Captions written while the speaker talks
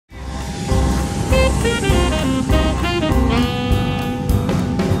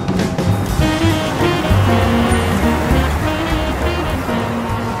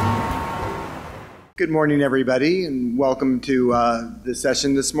Good morning, everybody, and welcome to the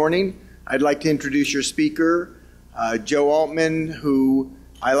session this morning. I'd like to introduce your speaker, Joe Aultman, who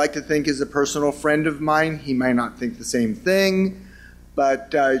I like to think is a personal friend of mine. He might not think the same thing,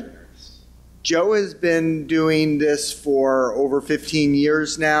 but Joe has been doing this for over 15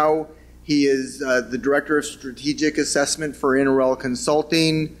 years now. He is the Director of Strategic Assessment for Oracle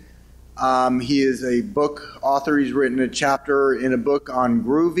Consulting. He is a book author. He's written a chapter in a book on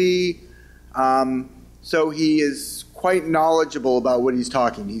Groovy. So he is quite knowledgeable about what he's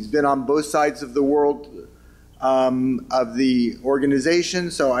talking. He's been on both sides of the world of the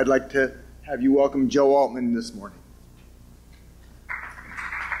organization, so I'd like to have you welcome Joe Aultman this morning.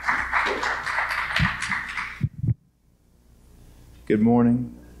 Good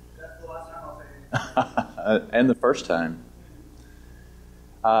morning. That's the last time I'll say it. And the first time.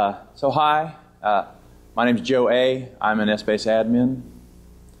 Hi, my name's Joe A. I'm an Essbase admin.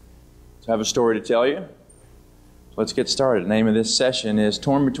 So I have a story to tell you. So let's get started. The name of this session is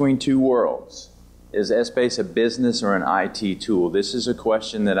Torn Between Two Worlds. Is Essbase a business or an IT tool? This is a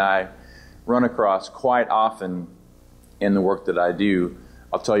question that I run across quite often in the work that I do.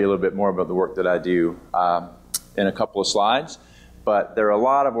 I'll tell you a little bit more about the work that I do in a couple of slides. But there are a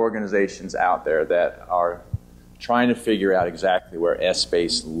lot of organizations out there that are trying to figure out exactly where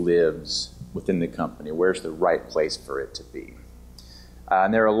Essbase lives within the company. Where's the right place for it to be?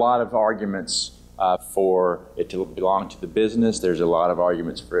 And there are a lot of arguments for it to belong to the business. There's a lot of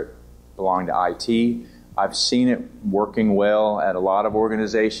arguments for it to belong to IT. I've seen it working well at a lot of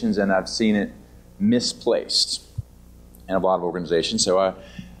organizations, and I've seen it misplaced in a lot of organizations. So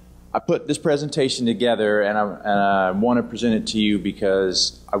I put this presentation together, and I want to present it to you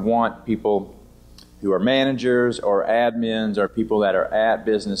because I want people who are managers or admins or people that are at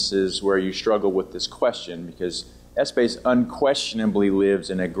businesses where you struggle with this question, because Essbase unquestionably lives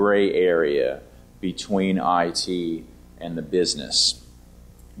in a gray area between IT and the business.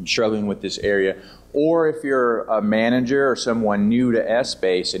 I'm struggling with this area. Or if you're a manager or someone new to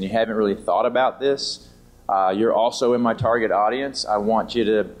Essbase and you haven't really thought about this, you're also in my target audience. I want you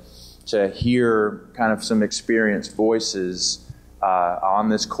to hear kind of some experienced voices on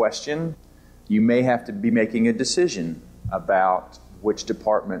this question. You may have to be making a decision about which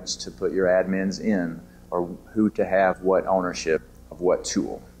departments to put your admins in, or who to have what ownership of what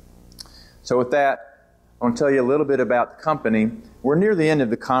tool. So with that, I want to tell you a little bit about the company. We're near the end of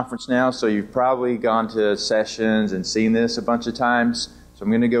the conference now, so you've probably gone to sessions and seen this a bunch of times. So I'm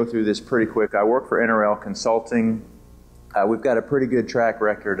going to go through this pretty quick. I work for Oracle Consulting. We've got a pretty good track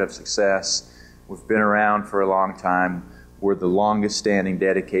record of success. We've been around for a long time. We're the longest standing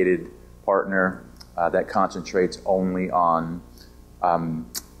dedicated partner that concentrates only on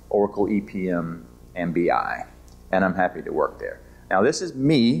Oracle EPM and BI, and I'm happy to work there. Now this is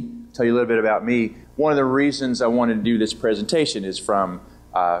me, tell you a little bit about me. One of the reasons I wanted to do this presentation is from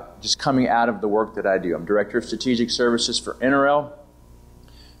just coming out of the work that I do. I'm Director of Strategic Services for NRL,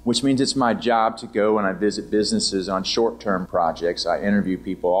 which means it's my job to go and I visit businesses on short-term projects. I interview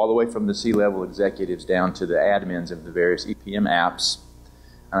people all the way from the C-level executives down to the admins of the various EPM apps.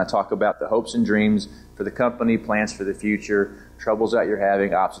 And I talk about the hopes and dreams for the company, plans for the future, troubles that you're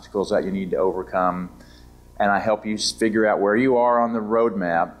having, obstacles that you need to overcome. And I help you figure out where you are on the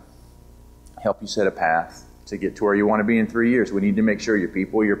roadmap, help you set a path to get to where you want to be in 3 years. We need to make sure your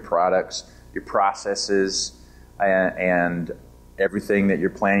people, your products, your processes, and everything that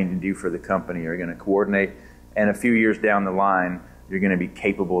you're planning to do for the company are going to coordinate. And a few years down the line, you're going to be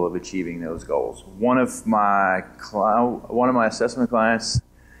capable of achieving those goals. One of my assessment clients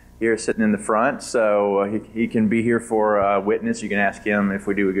here sitting in the front, so he can be here for a witness. You can ask him if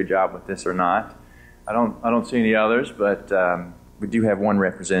we do a good job with this or not. I don't see any others, but we do have one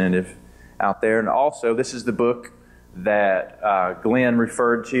representative out there. And also, this is the book that Glenn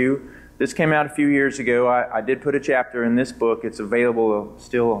referred to. This came out a few years ago. I did put a chapter in this book. It's available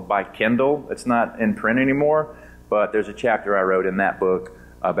still by Kindle. It's not in print anymore, but there's a chapter I wrote in that book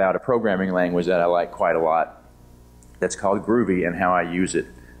about a programming language that I like quite a lot that's called Groovy and how I use it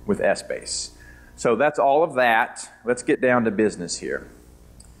with Essbase. So that's all of that. Let's get down to business here.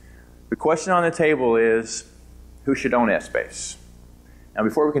 The question on the table is, who should own Essbase? Now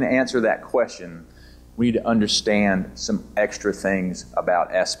before we can answer that question, we need to understand some extra things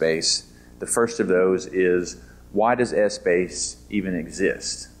about Essbase. The first of those is, why does Essbase even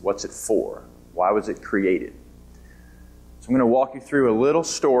exist? What's it for? Why was it created? So I'm going to walk you through a little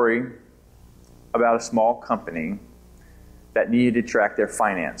story about a small company that needed to track their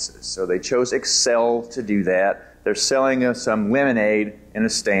finances. So they chose Excel to do that. They're selling us some lemonade in a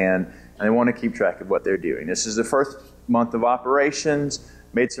stand, and they want to keep track of what they're doing. This is the first month of operations.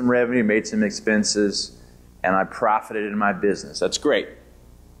 made some revenue, made some expenses, and I profited in my business. That's great.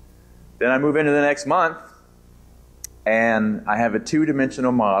 Then I move into the next month, and I have a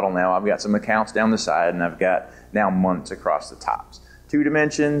two-dimensional model now. I've got some accounts down the side, and I've got now months across the tops. 2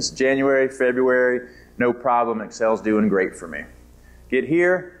 dimensions, January, February, no problem. Excel's doing great for me. Get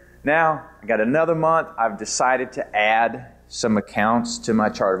here, now I got another month. I've decided to add some accounts to my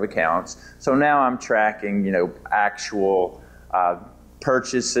chart of accounts. So now I'm tracking, actual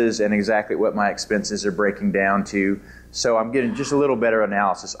purchases and exactly what my expenses are breaking down to. So I'm getting just a little better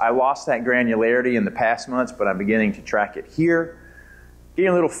analysis. I lost that granularity in the past months, but I'm beginning to track it here.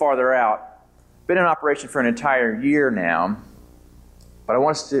 Getting a little farther out. Been in operation for an entire year now, but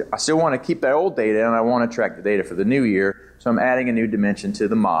I still want to keep that old data, and I want to track the data for the new year. So I'm adding a new dimension to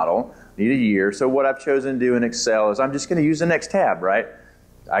the model. Need a year. So what I've chosen to do in Excel is I'm just going to use the next tab, right?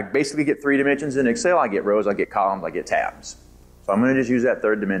 I basically get 3 dimensions in Excel. I get rows, I get columns, I get tabs. So I'm going to just use that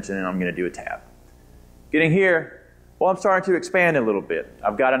 3rd dimension, and I'm going to do a tab. Getting here, well, I'm starting to expand a little bit.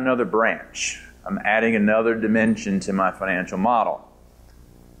 I've got another branch. I'm adding another dimension to my financial model.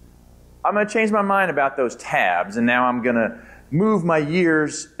 I'm going to change my mind about those tabs, and now I'm going to move my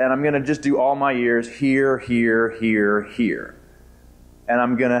years, and I'm going to just do all my years here, here, here, here. And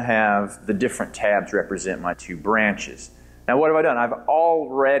I'm going to have the different tabs represent my 2 branches. Now, what have I done? I've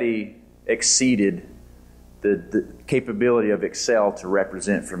already exceeded the capability of Excel to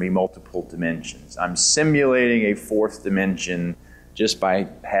represent for me multiple dimensions. I'm simulating a 4th dimension just by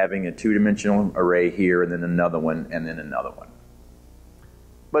having a 2-dimensional array here, and then another one, and then another one.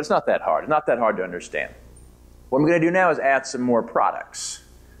 But it's not that hard. It's not that hard to understand. What I'm going to do now is add some more products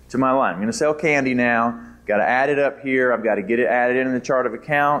to my line. I'm going to sell candy now. Got to add it up here. I've got to get it added in the chart of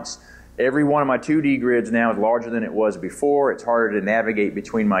accounts. Every one of my 2D grids now is larger than it was before. It's harder to navigate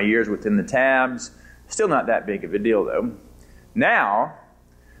between my years within the tabs. Still not that big of a deal, though. Now,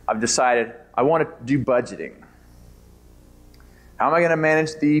 I've decided I want to do budgeting. How am I going to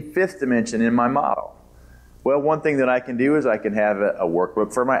manage the 5th dimension in my model? Well, one thing that I can do is I can have a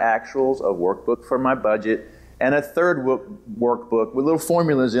workbook for my actuals, a workbook for my budget, and a 3rd workbook with little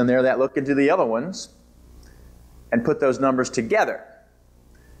formulas in there that look into the other ones and put those numbers together.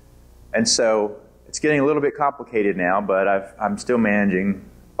 And so it's getting a little bit complicated now, but I'm still managing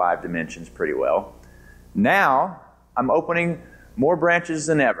 5 dimensions pretty well. Now I'm opening more branches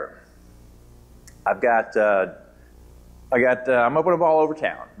than ever. I'm opening them all over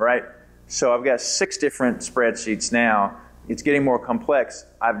town, right? So I've got 6 different spreadsheets now. It's getting more complex.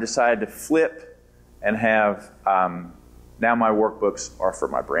 I've decided to flip and have, now my workbooks are for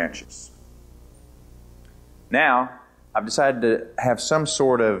my branches. Now, I've decided to have some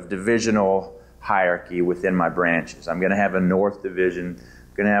sort of divisional hierarchy within my branches. I'm going to have a north division,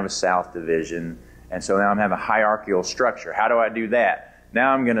 I'm going to have a south division, and so now I'm having a hierarchical structure. How do I do that?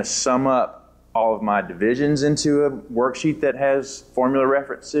 Now I'm going to sum up all of my divisions into a worksheet that has formula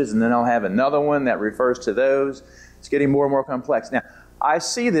references, and then I'll have another one that refers to those. It's getting more and more complex. Now, I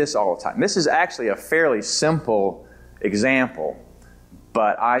see this all the time. This is actually a fairly simple example,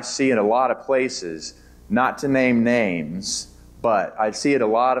 but I see in a lot of places, not to name names, but I see it a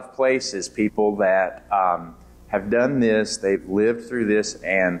lot of places, people that have done this, they've lived through this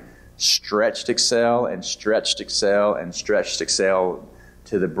and stretched Excel and stretched Excel and stretched Excel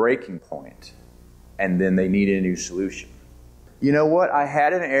to the breaking point, and then they need a new solution. You know what? I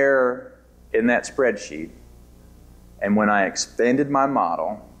had an error in that spreadsheet, and when I expanded my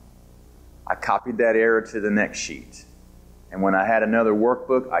model, I copied that error to the next sheet. And when I had another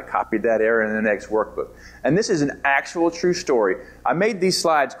workbook, I copied that error in the next workbook. And this is an actual true story. I made these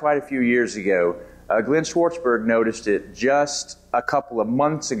slides quite a few years ago. Glenn Schwartzberg noticed it just a couple of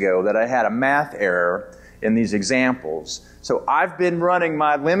months ago that I had a math error in these examples. So I've been running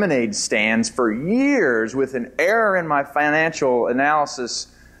my lemonade stands for years with an error in my financial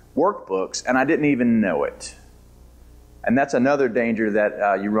analysis workbooks, and I didn't even know it. And that's another danger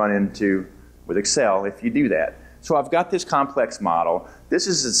that you run into with Excel if you do that. So I've got this complex model. This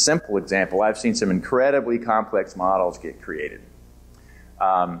is a simple example. I've seen some incredibly complex models get created.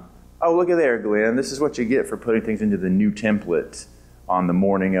 Oh, look at there, Glenn. This is what you get for putting things into the new template on the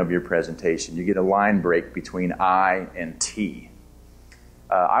morning of your presentation. You get a line break between I and T.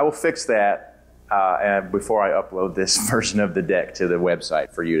 I will fix that before I upload this version of the deck to the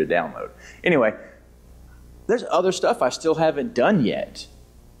website for you to download. Anyway, there's other stuff I still haven't done yet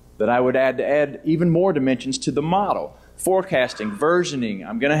that I would add to add even more dimensions to the model. Forecasting, versioning.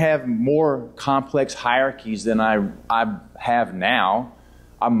 I'm going to have more complex hierarchies than I have now.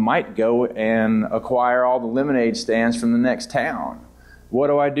 I might go and acquire all the lemonade stands from the next town. What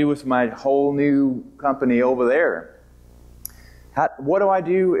do I do with my whole new company over there? What do I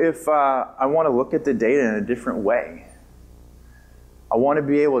do if I want to look at the data in a different way? I want to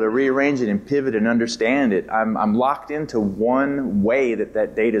be able to rearrange it and pivot and understand it. I'm locked into one way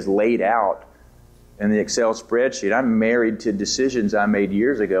that data is laid out in the Excel spreadsheet. I'm married to decisions I made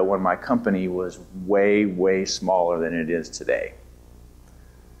years ago when my company was way, way smaller than it is today.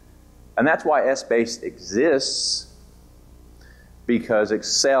 And that's why Essbase exists, because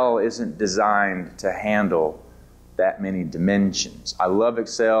Excel isn't designed to handle that many dimensions. I love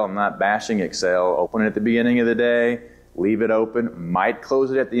Excel. I'm not bashing Excel. Open it at the beginning of the day, leave it open, might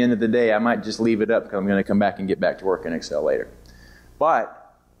close it at the end of the day. I might just leave it up because I'm going to come back and get back to work in Excel later. But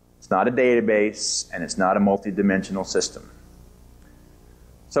it's not a database, and it's not a multi-dimensional system.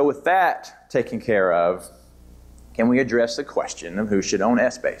 So with that taken care of, can we address the question of who should own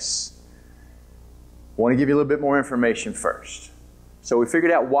Essbase? I want to give you a little bit more information first. So we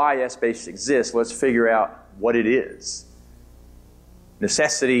figured out why Essbase exists. Let's figure out what it is.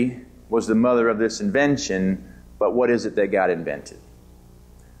 Necessity was the mother of this invention, but what is it that got invented?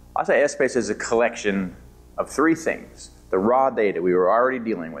 I'll say Essbase is a collection of three things. The raw data, we were already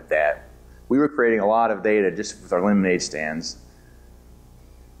dealing with that. We were creating a lot of data just with our lemonade stands.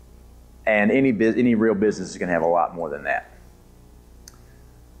 And any real business is going to have a lot more than that.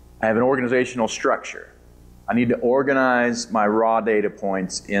 I have an organizational structure. I need to organize my raw data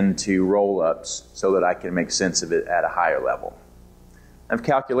points into roll-ups so that I can make sense of it at a higher level. I have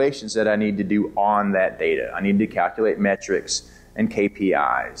calculations that I need to do on that data. I need to calculate metrics and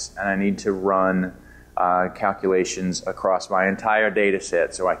KPIs, and I need to run calculations across my entire data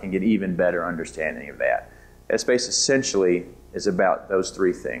set so I can get even better understanding of that. Essbase essentially is about those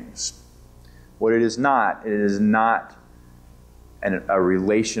three things. What it is not a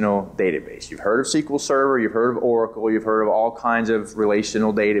relational database. You've heard of SQL Server, you've heard of Oracle, you've heard of all kinds of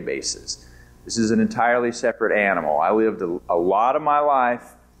relational databases. This is an entirely separate animal. I lived a lot of my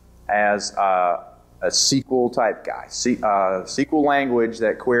life as a SQL type guy. SQL language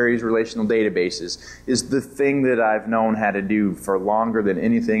that queries relational databases is the thing that I've known how to do for longer than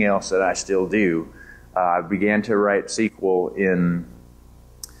anything else that I still do. I began to write SQL in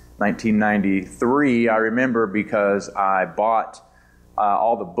 1993, I remember, because I bought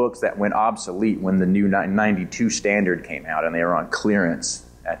all the books that went obsolete when the new 92 standard came out, and they were on clearance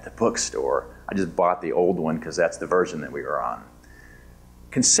at the bookstore. I just bought the old one because that's the version that we were on.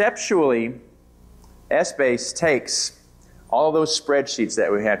 Conceptually, Essbase takes all of those spreadsheets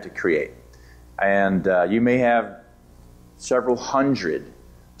that we had to create, and you may have several hundred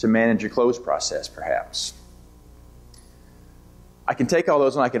to manage your close process, perhaps. I can take all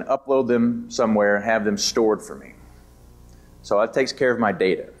those and I can upload them somewhere and have them stored for me. So that takes care of my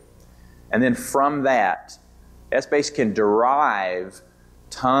data. And then from that, Essbase can derive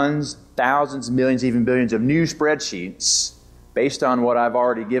tons, thousands, millions, even billions of new spreadsheets based on what I've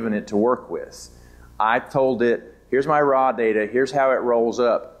already given it to work with. I told it, here's my raw data, here's how it rolls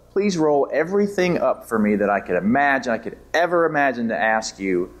up. Please roll everything up for me that I could ever imagine to ask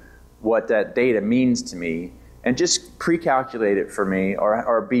you what that data means to me, and just pre-calculate it for me,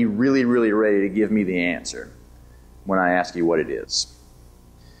 or be really, really ready to give me the answer when I ask you what it is.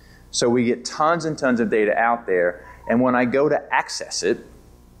 So we get tons and tons of data out there, and when I go to access it,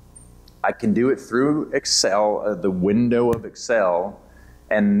 I can do it through Excel, the window of Excel,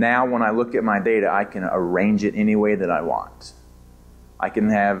 and now when I look at my data, I can arrange it any way that I want. I can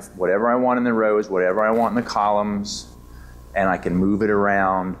have whatever I want in the rows, whatever I want in the columns, and I can move it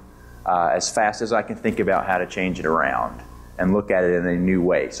around as fast as I can think about how to change it around and look at it in a new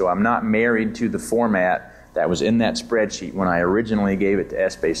way. So I'm not married to the format that was in that spreadsheet when I originally gave it to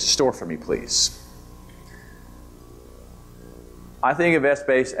Essbase. Store for me, please. I think of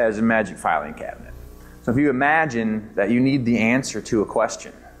Essbase as a magic filing cabinet. So if you imagine that you need the answer to a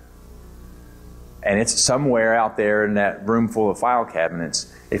question, and it's somewhere out there in that room full of file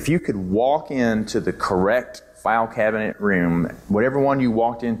cabinets, if you could walk into the correct file cabinet room, whatever one you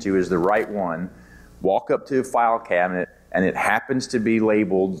walked into is the right one, walk up to a file cabinet, and it happens to be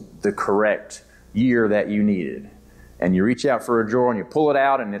labeled the correct year that you needed. And you reach out for a drawer and you pull it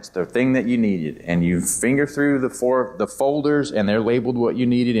out and it's the thing that you needed. And you finger through the folders and they're labeled what you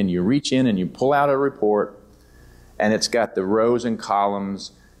needed, and you reach in and you pull out a report and it's got the rows and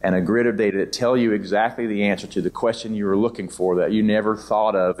columns and a grid of data that tell you exactly the answer to the question you were looking for that you never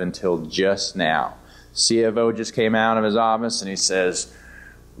thought of until just now. CFO just came out of his office and he says,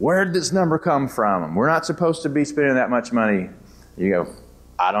 "Where did this number come from? We're not supposed to be spending that much money." You go,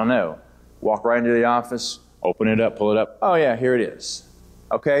 "I don't know." Walk right into the office, open it up, pull it up. Oh yeah, here it is.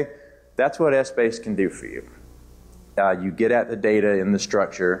 Okay? That's what Essbase can do for you. You get at the data in the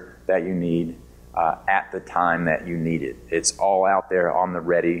structure that you need. at the time that you need it. It's all out there on the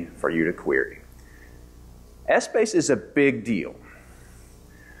ready for you to query. Essbase is a big deal.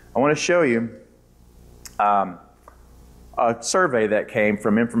 I want to show you a survey that came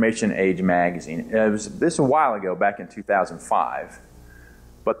from Information Age magazine. This was a while ago, back in 2005,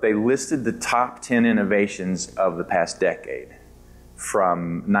 but they listed the top 10 innovations of the past decade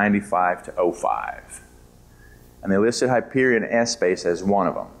from 95 to 05. And they listed Hyperion Essbase as one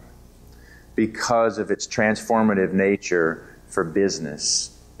of them because of its transformative nature for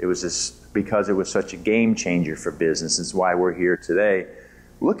business. It was because it was such a game changer for business. That's why we're here today.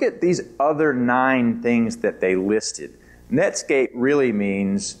 Look at these other 9 things that they listed. Netscape really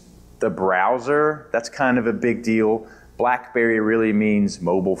means the browser. That's kind of a big deal. BlackBerry really means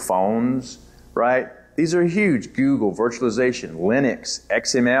mobile phones, right? These are huge. Google, virtualization, Linux,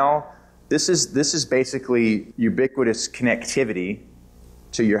 XML. This is basically ubiquitous connectivity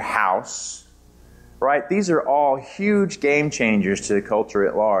to your house, right? These are all huge game changers to the culture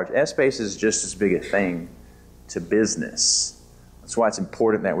at large. Essbase is just as big a thing to business. That's why it's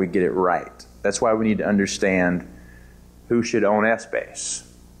important that we get it right. That's why we need to understand who should own Essbase.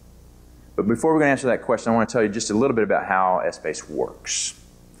 But before we're going to answer that question, I want to tell you just a little bit about how Essbase works,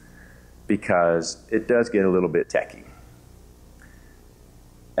 because it does get a little bit techy.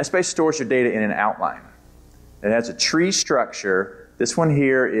 Essbase stores your data in an outline. It has a tree structure. This one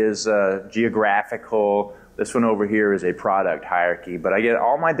here is geographical. This one over here is a product hierarchy. But I get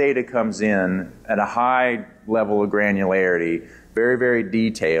all my data comes in at a high level of granularity, very, very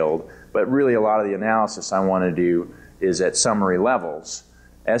detailed. But really a lot of the analysis I want to do is at summary levels.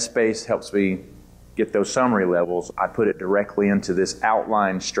 Essbase helps me get those summary levels. I put it directly into this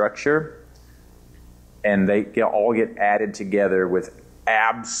outline structure, and they all get added together with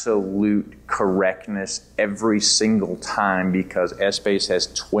absolute correctness every single time, because Essbase has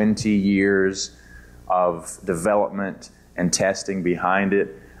 20 years of development and testing behind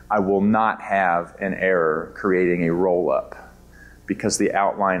it. I will not have an error creating a roll-up because the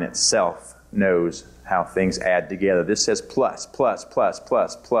outline itself knows how things add together. This says plus, plus, plus,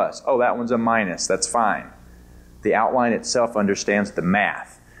 plus, plus. Oh, that one's a minus. That's fine. The outline itself understands the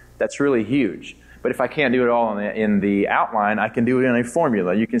math. That's really huge. But if I can't do it all in the outline, I can do it in a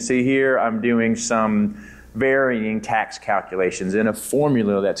formula. You can see here I'm doing some varying tax calculations in a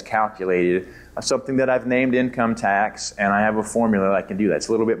formula that's calculated, something that I've named income tax, and I have a formula that I can do that. It's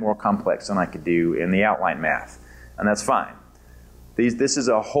a little bit more complex than I could do in the outline math, and that's fine. This is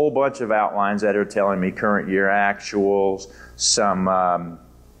a whole bunch of outlines that are telling me current year actuals, some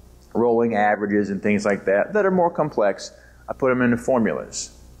rolling averages and things like that are more complex. I put them into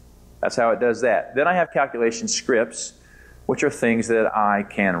formulas. That's how it does that. Then I have calculation scripts, which are things that I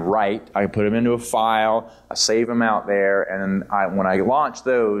can write. I put them into a file, I save them out there, and then when I launch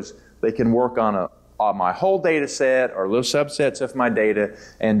those, they can work on my whole data set or little subsets of my data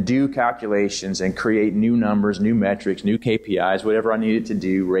and do calculations and create new numbers, new metrics, new KPIs, whatever I need it to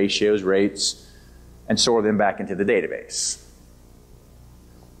do, ratios, rates, and store them back into the database.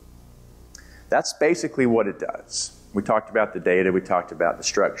 That's basically what it does. We talked about the data, we talked about the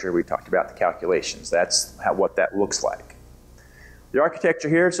structure, we talked about the calculations. That's what that looks like. The architecture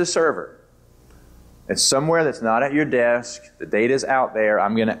here is a server. It's somewhere that's not at your desk. The data's out there.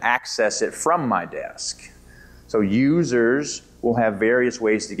 I'm going to access it from my desk. So users will have various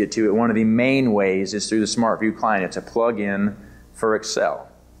ways to get to it. One of the main ways is through the SmartView client. It's a plug-in for Excel.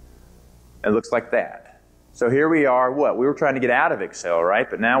 It looks like that. So here we are. We were trying to get out of Excel, right?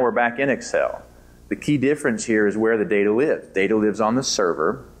 But now we're back in Excel. The key difference here is where the data lives. Data lives on the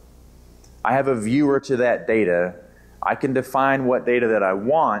server. I have a viewer to that data. I can define what data that I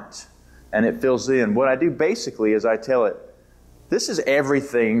want, and it fills in. What I do basically is I tell it, this is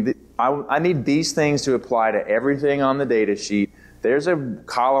everything. I need these things to apply to everything on the data sheet. There's a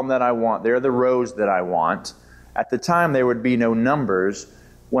column that I want. There are the rows that I want. At the time, there would be no numbers.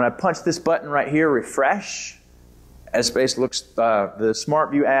 When I punch this button right here, refresh, Essbase looks, the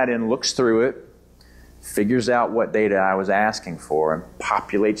SmartView add-in looks through it, figures out what data I was asking for, and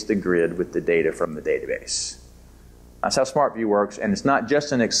populates the grid with the data from the database. That's how SmartView works, and it's not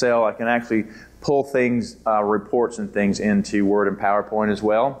just in Excel. I can actually pull things, reports and things into Word and PowerPoint as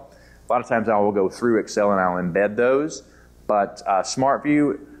well. A lot of times I will go through Excel and I'll embed those, but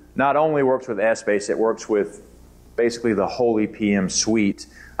SmartView not only works with Essbase, it works with basically the whole EPM suite.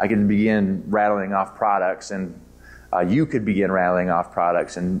 I can begin rattling off products, and you could begin rattling off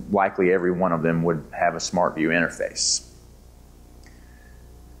products, and likely every one of them would have a SmartView interface.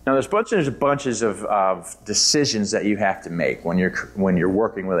 Now, there's bunches of decisions that you have to make when you're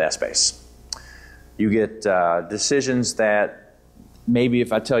working with Essbase. You get decisions that maybe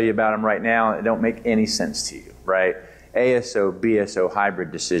if I tell you about them right now, it don't make any sense to you, right? ASO, BSO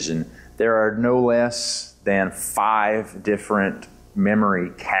hybrid decision. There are no less than 5 different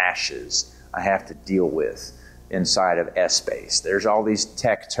memory caches I have to deal with inside of Essbase. There's all these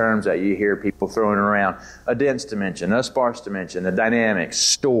tech terms that you hear people throwing around. A dense dimension, a sparse dimension, a dynamic,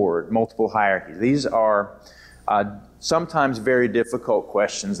 stored, multiple hierarchies. These are sometimes very difficult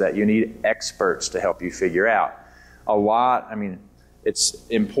questions that you need experts to help you figure out. It's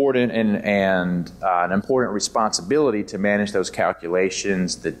important and an important responsibility to manage those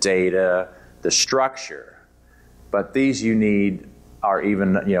calculations, the data, the structure. But these you need are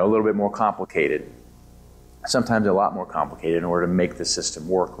even a little bit more complicated. Sometimes a lot more complicated in order to make the system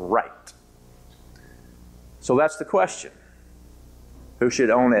work right. So that's the question. Who should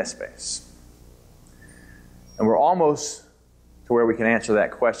own Essbase? And we're almost to where we can answer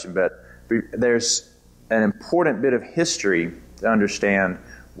that question, but there's an important bit of history to understand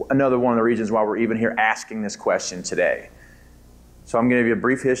another one of the reasons why we're even here asking this question today. So I'm going to give you a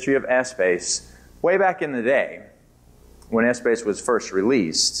brief history of Essbase. Way back in the day, when Essbase was first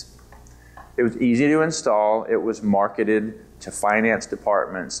released, it was easy to install. It was marketed to finance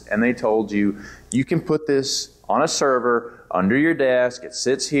departments, and they told you, you can put this on a server under your desk. It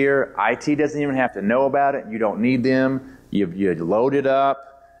sits here. IT doesn't even have to know about it. You don't need them. You load it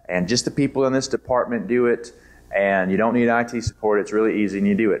up, and just the people in this department do it, and you don't need IT support. It's really easy, and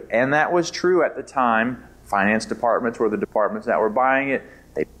you do it. And that was true at the time. Finance departments were the departments that were buying it.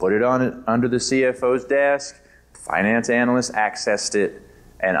 They put it on under the CFO's desk. Finance analysts accessed it,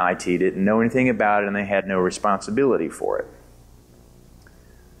 and IT didn't know anything about it, and they had no responsibility for it.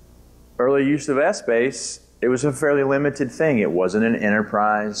 Early use of Essbase, it was a fairly limited thing. It wasn't an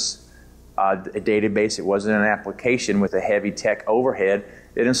enterprise a database. It wasn't an application with a heavy tech overhead.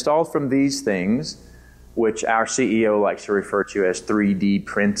 It installed from these things, which our CEO likes to refer to as 3D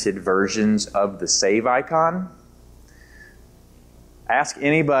printed versions of the save icon. Ask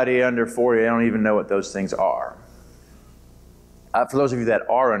anybody under 40, they don't even know what those things are. For those of you that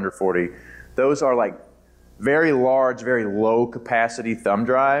are under 40, those are like very large, very low capacity thumb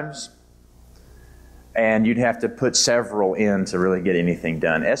drives. And you'd have to put several in to really get anything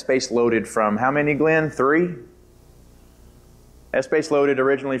done. Essbase loaded from how many, Glenn? 3? Essbase loaded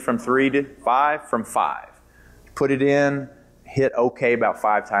originally from 3 to 5? From 5. Put it in, hit OK about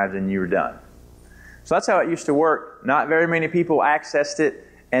 5 times, and you were done. So that's how it used to work. Not very many people accessed it,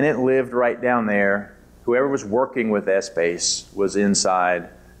 and it lived right down there. Whoever was working with Essbase was inside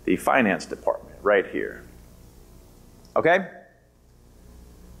the finance department, right here. Okay?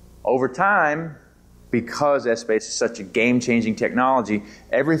 Over time, because Essbase is such a game-changing technology,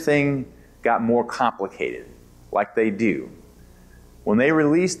 everything got more complicated, like they do. When they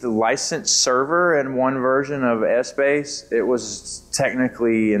released the licensed server in one version of Essbase, it was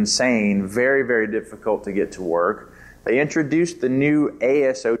technically insane, very, very difficult to get to work. They introduced the new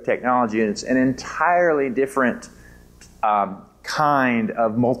ASO technology, and it's an entirely different kind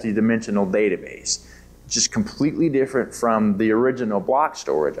of multi-dimensional database. Just completely different from the original block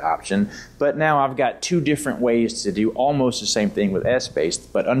storage option, but now I've got 2 different ways to do almost the same thing with Essbase,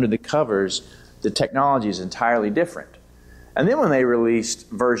 but under the covers, the technology is entirely different. And then when they released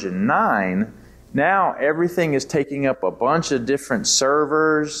version 9, now everything is taking up a bunch of different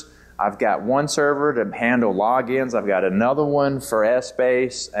servers. I've got one server to handle logins. I've got another one for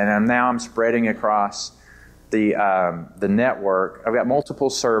Essbase, and now I'm spreading across the network. I've got multiple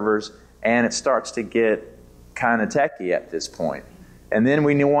servers, and it starts to get kind of techy at this point. And then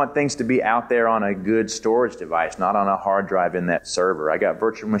we want things to be out there on a good storage device, not on a hard drive in that server. I got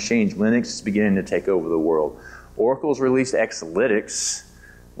virtual machines. Linux is beginning to take over the world. Oracle's released Exalytics,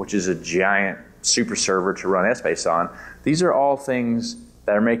 which is a giant super server to run Essbase on. These are all things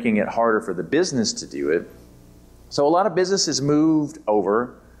that are making it harder for the business to do it. So a lot of businesses moved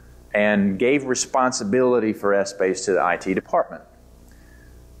over and gave responsibility for Essbase to the IT department.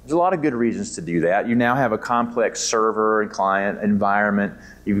 There's a lot of good reasons to do that. You now have a complex server and client environment.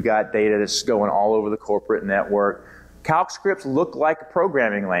 You've got data that's going all over the corporate network. Calc scripts look like a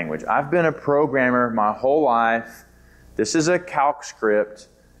programming language. I've been a programmer my whole life. This is a calc script,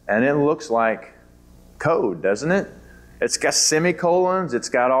 and it looks like code, doesn't it? It's got semicolons. It's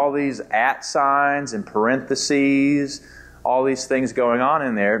got all these at signs and parentheses, all these things going on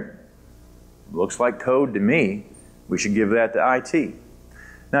in there. Looks like code to me. We should give that to IT.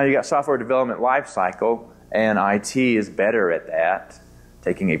 Now you got software development lifecycle, and IT is better at that,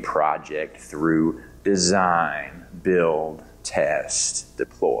 taking a project through design, build, test,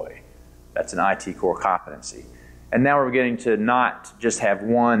 deploy. That's an IT core competency. And now we're getting to not just have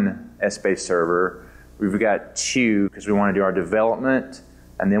one Essbase server. We've got 2 because we want to do our development,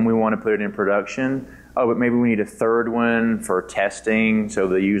 and then we want to put it in production. Oh, but maybe we need a 3rd one for testing so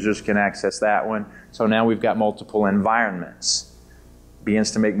the users can access that one. So now we've got multiple environments.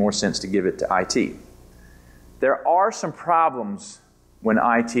 Begins to make more sense to give it to IT. There are some problems when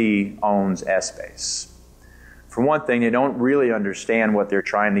IT owns Essbase. For one thing, they don't really understand what they're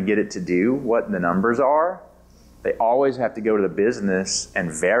trying to get it to do, what the numbers are. They always have to go to the business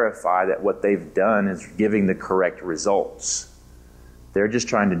and verify that what they've done is giving the correct results. They're just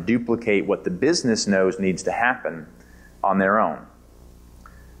trying to duplicate what the business knows needs to happen on their own.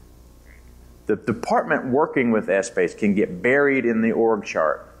 The department working with Essbase can get buried in the org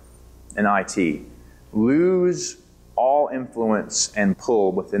chart in IT, lose all influence and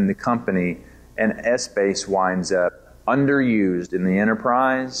pull within the company, and Essbase winds up underused in the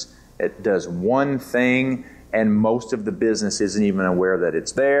enterprise. It does one thing, and most of the business isn't even aware that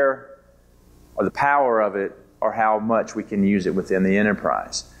it's there, or the power of it, or how much we can use it within the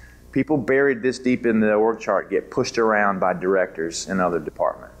enterprise. People buried this deep in the org chart get pushed around by directors in other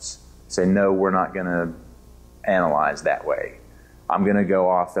departments. Say, no, we're not going to analyze that way. I'm going to go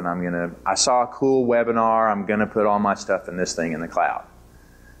off and I saw a cool webinar, I'm going to put all my stuff in this thing in the cloud.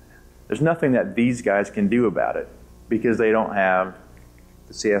 There's nothing that these guys can do about it because they don't have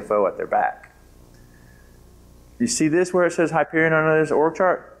the CFO at their back. You see this where it says Hyperion on this org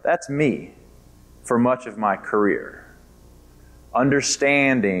chart? That's me for much of my career.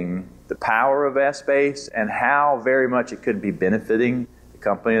 Understanding the power of Essbase and how very much it could be benefiting the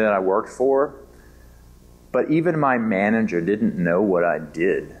company that I worked for. But even my manager didn't know what I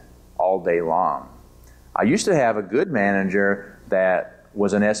did all day long. I used to have a good manager that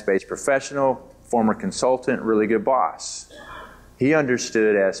was an Essbase professional, former consultant, really good boss. He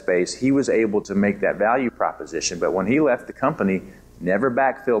understood Essbase. He was able to make that value proposition. But when he left the company, never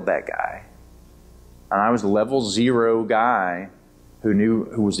backfilled that guy. And I was a level 0 guy who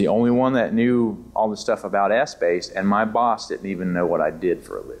was the only one that knew all the stuff about Essbase, and my boss didn't even know what I did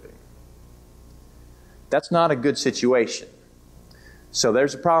for a living. That's not a good situation. So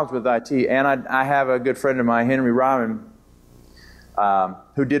there's problems with IT. And I have a good friend of mine, Henry Ryman,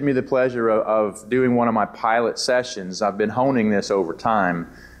 who did me the pleasure of doing one of my pilot sessions. I've been honing this over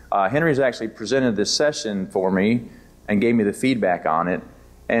time. Henry's actually presented this session for me and gave me the feedback on it.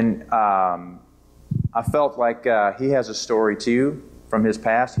 And I felt like he has a story too from his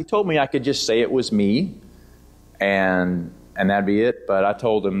past. He told me I could just say it was me and that'd be it. But I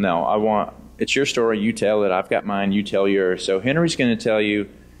told him, no, it's your story, you tell it. I've got mine, you tell yours. So Henry's going to tell you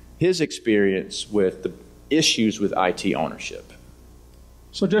his experience with the issues with IT ownership.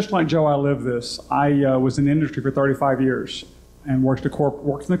 So just like Joe, I lived this. I was in the industry for 35 years and worked in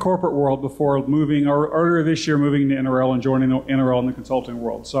the corporate world before moving, or earlier this year, moving to NRL and joining the NRL in the consulting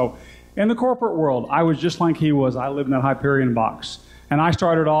world. So in the corporate world, I was just like he was. I lived in that Hyperion box. And I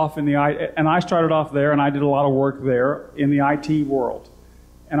started off there, and I did a lot of work there in the IT world.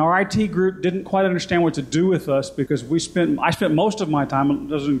 And our IT group didn't quite understand what to do with us because I spent most of my time,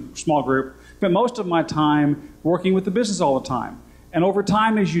 this is a small group, spent most of my time working with the business all the time. And over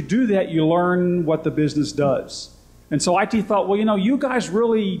time, as you do that, you learn what the business does. And so IT thought, well, you guys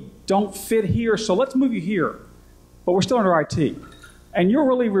really don't fit here, so let's move you here. But we're still under IT. And you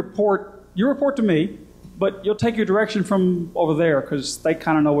report to me, but you'll take your direction from over there because they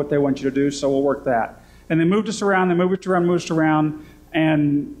kind of know what they want you to do, so we'll work that. And they moved us around, moved us around,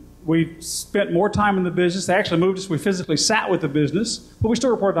 and we spent more time in the business. They actually moved us, we physically sat with the business, but we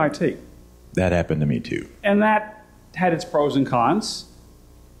still reported to IT. That happened to me too. And that had its pros and cons.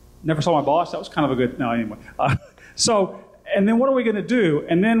 Never saw my boss. That was kind of a good, no, anyway. And then what are we going to do?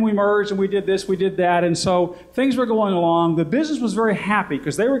 And then we merged and we did this, we did that. And so things were going along. The business was very happy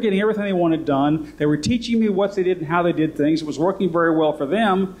because they were getting everything they wanted done. They were teaching me what they did and how they did things. It was working very well for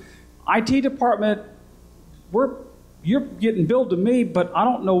them. IT department, you're getting billed to me, but I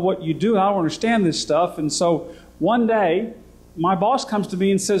don't know what you do. I don't understand this stuff. And so one day, my boss comes to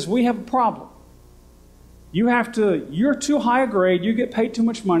me and says, we have a problem. You're too high a grade, you get paid too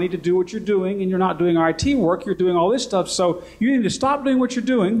much money to do what you're doing, and you're not doing IT work, you're doing all this stuff, so you need to stop doing what you're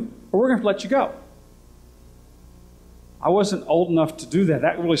doing, or we're going to let you go. I wasn't old enough to do that.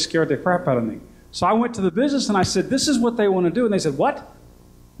 That really scared the crap out of me. So I went to the business and I said, this is what they want to do. And they said, what?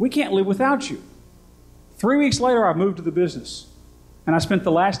 We can't live without you. 3 weeks later, I moved to the business. And I spent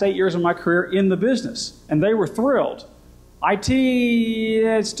the last 8 years of my career in the business. And they were thrilled. IT,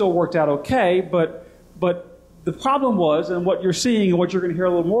 it still worked out okay, but the problem was, and what you're seeing and what you're going to hear a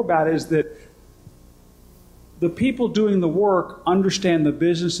little more about is that the people doing the work understand the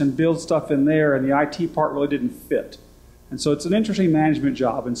business and build stuff in there, and the IT part really didn't fit. And so it's an interesting management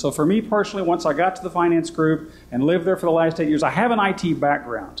job. And so for me personally, once I got to the finance group and lived there for the last 8 years, I have an IT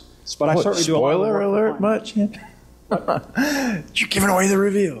background. But I certainly do a lot of work. Spoiler alert much? You're giving away the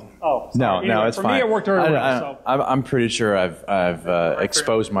reveal. Oh, no, anyway, no, it's for fine. For me, it worked very well. I'm pretty sure I've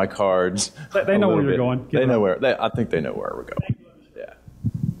exposed my cards. They know where you're going. They know where. I think they know where we're going. Yeah.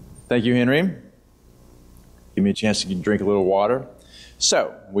 Thank you, Henry. Give me a chance to drink a little water.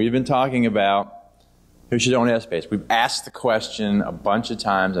 So we've been talking about who should own Essbase. We've asked the question a bunch of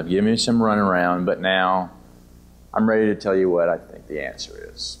times. I've given you some runaround, but now I'm ready to tell you what I think the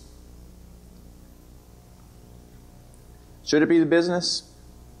answer is. Should it be the business?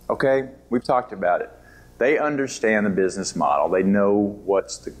 Okay, we've talked about it. They understand the business model. They know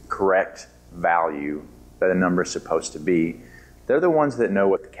what's the correct value that a number is supposed to be. They're the ones that know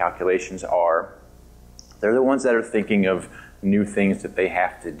what the calculations are. They're the ones that are thinking of new things that they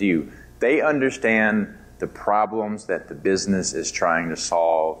have to do. They understand the problems that the business is trying to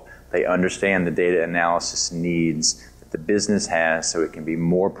solve. They understand the data analysis needs that the business has so it can be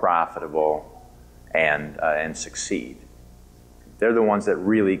more profitable and succeed. They're the ones that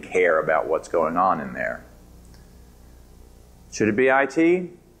really care about what's going on in there. Should it be IT?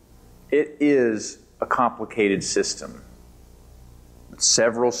 It is a complicated system. With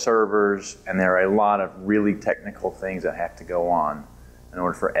several servers, and there are a lot of really technical things that have to go on in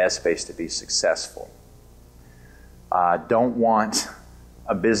order for Essbase to be successful. Don't want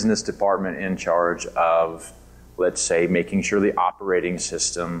a business department in charge of, let's say, making sure the operating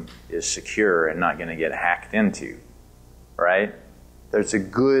system is secure and not going to get hacked into, right? There's a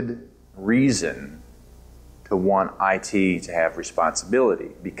good reason to want IT to have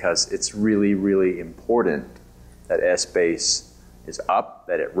responsibility because it's really, really important that Essbase is up,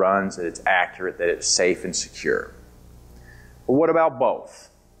 that it runs, that it's accurate, that it's safe and secure. But what about both?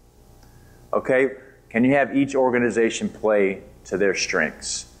 Okay, can you have each organization play to their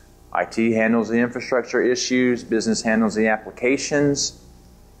strengths? IT handles the infrastructure issues, business handles the applications.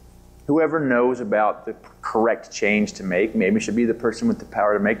 Whoever knows about the correct change to make maybe should be the person with the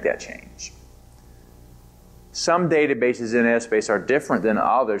power to make that change. Some databases in Essbase are different than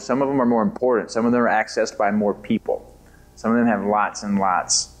others. Some of them are more important. Some of them are accessed by more people. Some of them have lots and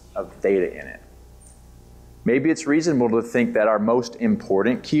lots of data in it. Maybe it's reasonable to think that our most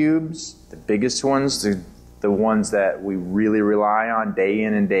important cubes, the biggest ones, the ones that we really rely on day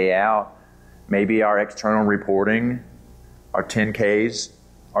in and day out, maybe our external reporting, our 10Ks,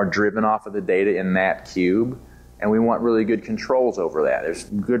 are driven off of the data in that cube, and we want really good controls over that. There's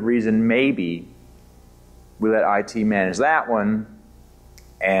good reason maybe we let IT manage that one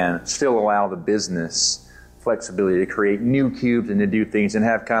and still allow the business flexibility to create new cubes and to do things and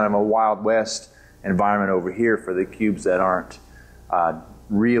have kind of a Wild West environment over here for the cubes that aren't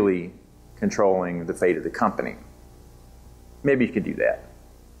really controlling the fate of the company. Maybe you could do that.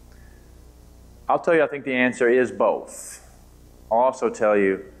 I'll tell you, I think the answer is both. I'll also tell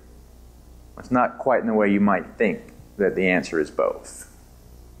you it's not quite in the way you might think that the answer is both.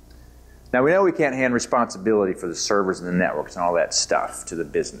 Now, we know we can't hand responsibility for the servers and the networks and all that stuff to the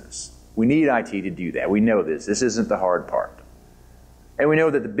business. We need IT to do that. We know this. This isn't the hard part. And we know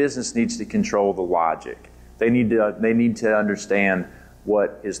that the business needs to control the logic. They need to understand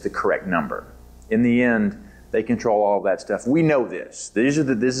what is the correct number. In the end, they control all of that stuff. We know this. This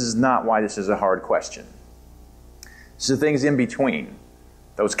is not why this is a hard question. It's the things in between,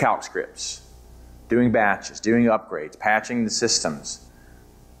 those calc scripts, doing batches, doing upgrades, patching the systems.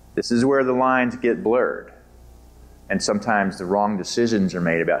 This is where the lines get blurred. And sometimes the wrong decisions are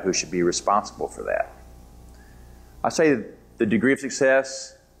made about who should be responsible for that. I say the degree of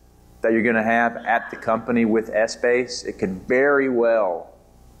success that you're going to have at the company with Essbase, it could very well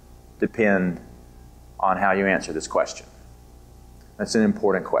depend on how you answer this question. That's an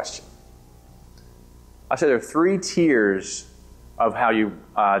important question. I say there are 3 tiers of how you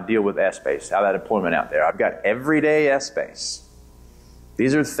deal with Essbase, how that deployment out there. I've got everyday Essbase.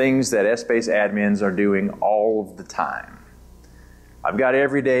 These are things that Essbase admins are doing all of the time. I've got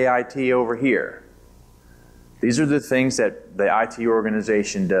everyday IT over here. These are the things that the IT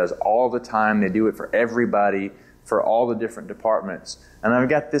organization does all the time. They do it for everybody, for all the different departments. And I've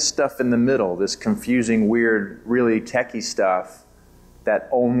got this stuff in the middle, this confusing, weird, really techie stuff that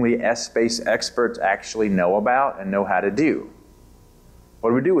only Essbase experts actually know about and know how to do. What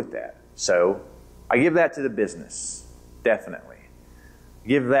do we do with that? So I give that to the business, definitely.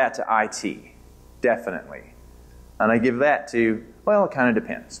 Give that to IT, definitely. And I give that to, well, it kind of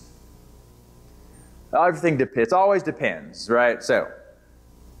depends. Everything depends. It always depends, right? So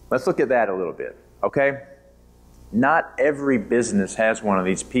let's look at that a little bit, okay? Not every business has one of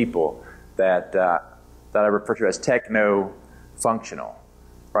these people that that I refer to as techno-functional,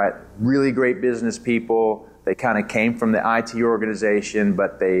 right? Really great business people. They kind of came from the IT organization,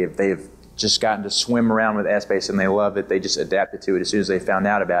 but they've just gotten to swim around with Essbase and they love it. They just adapted to it as soon as they found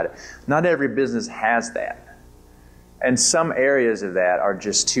out about it. Not every business has that. And some areas of that are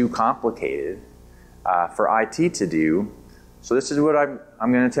just too complicated for IT to do. So this is what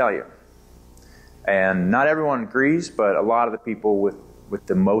I'm going to tell you. And not everyone agrees, but a lot of the people with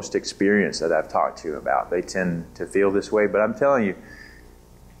the most experience that I've talked to about, they tend to feel this way. But I'm telling you,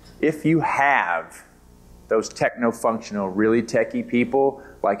 if you have those techno-functional, really techie people,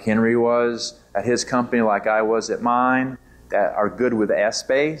 like Henry was at his company, like I was at mine, that are good with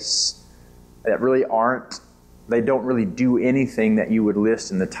Essbase, that really aren't, they don't really do anything that you would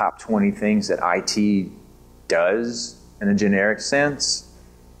list in the top 20 things that IT does in a generic sense,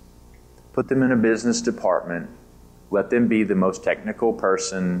 put them in a business department, let them be the most technical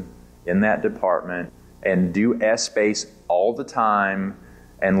person in that department, and do Essbase all the time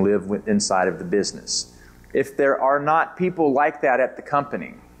and live inside of the business. If there are not people like that at the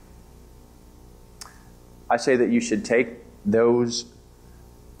company, I say that you should take those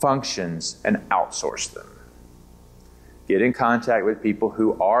functions and outsource them. Get in contact with people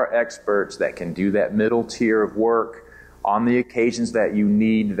who are experts that can do that middle tier of work on the occasions that you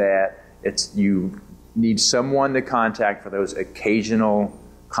need that. You need someone to contact for those occasional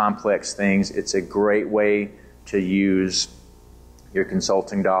complex things. It's a great way to use your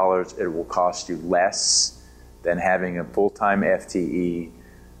consulting dollars. It will cost you less than having a full-time FTE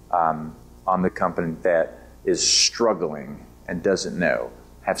on the company that is struggling and doesn't know.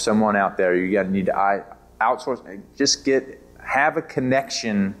 Have someone out there. You got to need to outsource. Just have a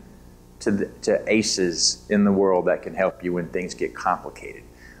connection to aces in the world that can help you when things get complicated.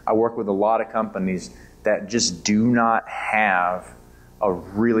 I work with a lot of companies that just do not have a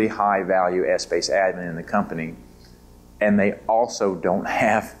really high value Essbase admin in the company, and they also don't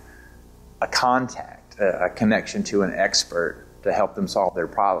have a contact, a connection to an expert to help them solve their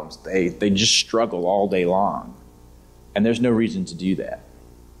problems. They just struggle all day long, and there's no reason to do that.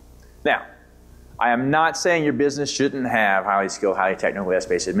 Now, I am not saying your business shouldn't have highly skilled, highly technical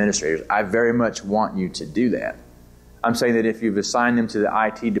Essbase administrators. I very much want you to do that. I'm saying that if you've assigned them to the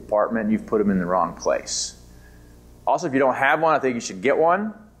IT department, you've put them in the wrong place. Also, if you don't have one, I think you should get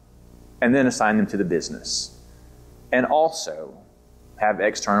one and then assign them to the business. And also have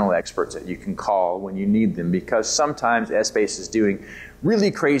external experts that you can call when you need them, because sometimes Essbase is doing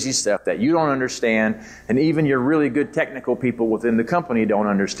really crazy stuff that you don't understand, and even your really good technical people within the company don't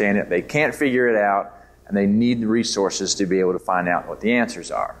understand it. They can't figure it out, and they need the resources to be able to find out what the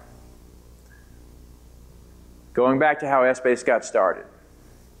answers are. Going back to how Essbase got started,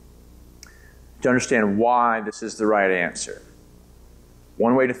 to understand why this is the right answer.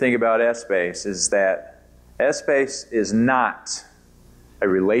 One way to think about Essbase is that Essbase is not a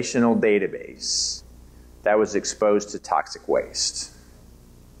relational database that was exposed to toxic waste.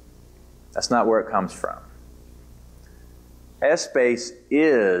 That's not where it comes from. Essbase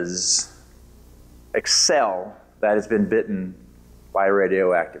is Excel that has been bitten by a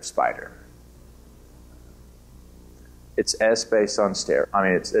radioactive spider. It's Essbase on steroids. I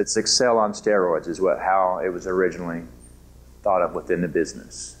mean, it's Excel on steroids is how it was originally thought of within the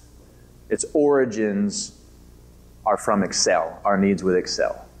business. Its origins are from Excel, our needs with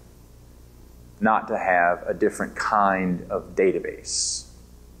Excel, not to have a different kind of database.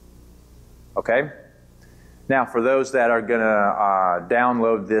 Okay? Now, for those that are going to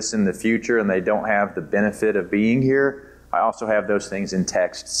download this in the future and they don't have the benefit of being here, I also have those things in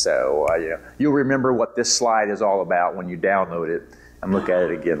text, so you'll remember what this slide is all about when you download it and look at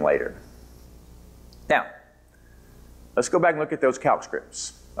it again later. Now, let's go back and look at those calc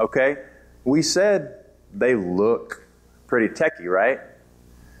scripts. Okay? We said they look pretty techy, right?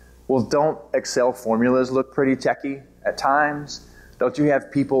 Well, don't Excel formulas look pretty techy at times? Don't you have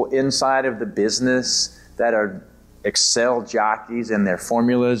people inside of the business that are Excel jockeys and their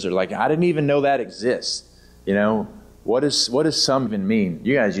formulas are like, I didn't even know that exists. You know, what does sum even mean?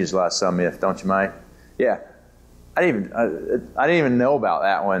 You guys use a lot of sum if, don't you, Mike? Yeah. I didn't even know about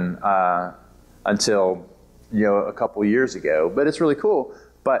that one until a couple years ago, but it's really cool.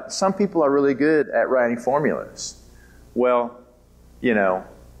 But some people are really good at writing formulas. Well,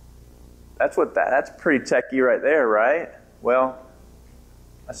 that's pretty techy right there, right? Well,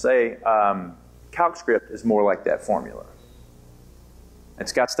 I say CalcScript is more like that formula.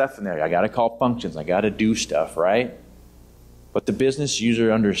 It's got stuff in there. I got to call functions. I got to do stuff, right? But the business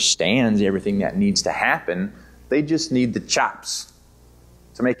user understands everything that needs to happen. They just need the chops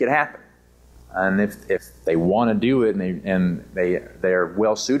to make it happen. And if they want to do it and they're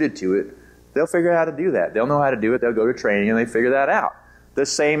well suited to it, they'll figure out how to do that. They'll know how to do it. They'll go to training and they figure that out. The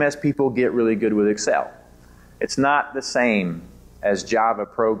same as people get really good with Excel. It's not the same as Java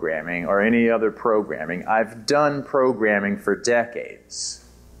programming or any other programming. I've done programming for decades.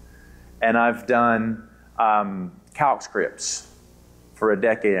 And I've done calc scripts for a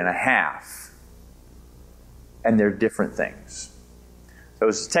decade and a half. And they're different things. So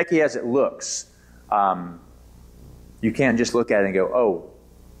as techie as it looks, you can't just look at it and go, oh,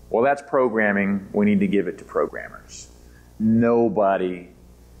 well, that's programming. We need to give it to programmers. Nobody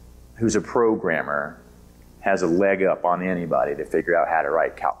who's a programmer has a leg up on anybody to figure out how to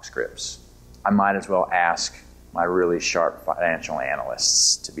write calc scripts. I might as well ask my really sharp financial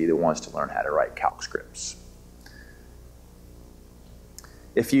analysts to be the ones to learn how to write calc scripts.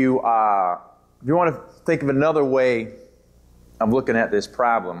 If you want to think of another way of looking at this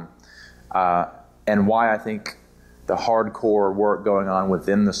problem and why I think the hardcore work going on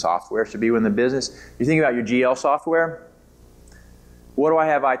within the software should be within the business, you think about your GL software. What do I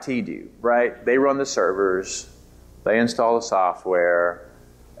have IT do, right? They run the servers, they install the software,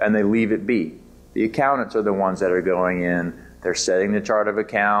 and they leave it be. The accountants are the ones that are going in, they're setting the chart of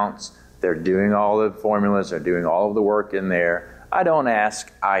accounts, they're doing all the formulas, they're doing all of the work in there. I don't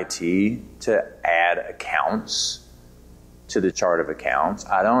ask IT to add accounts to the chart of accounts.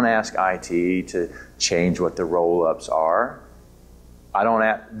 I don't ask IT to change what the roll-ups are. I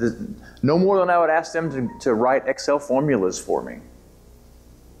don't no more than I would ask them to write Excel formulas for me.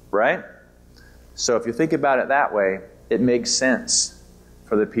 Right? So if you think about it that way, it makes sense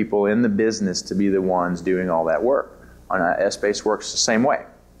for the people in the business to be the ones doing all that work. Essbase works the same way.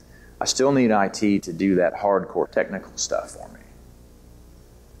 I still need IT to do that hardcore technical stuff for me.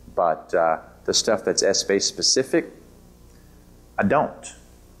 But the stuff that's Essbase specific, I don't.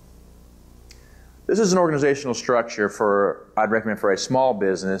 This is an organizational structure I'd recommend for a small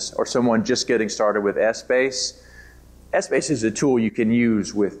business or someone just getting started with Essbase. Essbase is a tool you can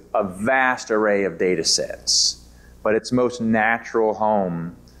use with a vast array of data sets, but its most natural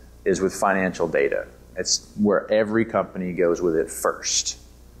home is with financial data. It's where every company goes with it first.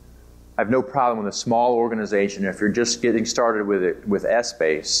 I have no problem with a small organization, if you're just getting started with it with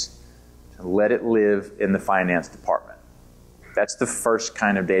Essbase, to let it live in the finance department. That's the first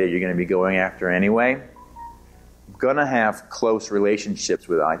kind of data you're going to be going after anyway. You're going to have close relationships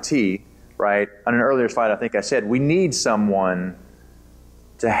with IT. Right? On an earlier slide, I think I said we need someone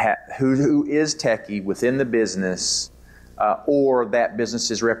who is techie within the business or that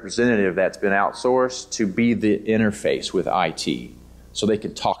business's representative that's been outsourced to be the interface with IT, so they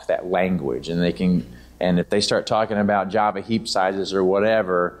can talk that language and if they start talking about Java heap sizes or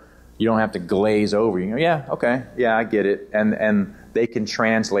whatever, you don't have to glaze over. You go, yeah, okay, yeah, I get it, and they can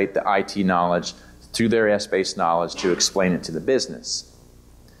translate the IT knowledge through their Essbase knowledge to explain it to the business.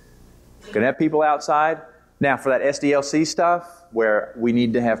 Going to have people outside. Now, for that SDLC stuff, where we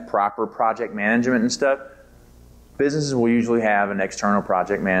need to have proper project management and stuff, businesses will usually have an external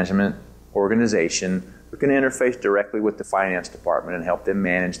project management organization who can interface directly with the finance department and help them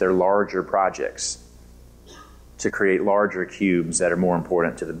manage their larger projects to create larger cubes that are more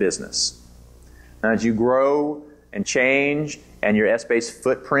important to the business. Now, as you grow and change and your Essbase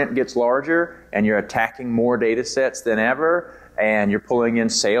footprint gets larger and you're attacking more data sets than ever, and you're pulling in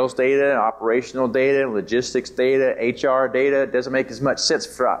sales data, operational data, logistics data, HR data, it doesn't make as much sense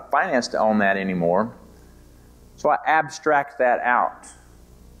for finance to own that anymore. So I abstract that out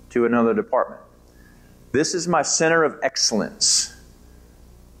to another department. This is my center of excellence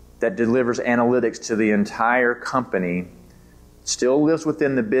that delivers analytics to the entire company. It still lives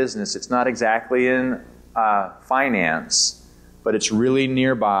within the business. It's not exactly in finance, but it's really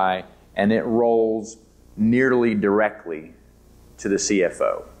nearby, and it rolls nearly directly to the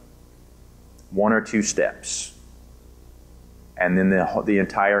CFO. 1 or 2 steps. And then the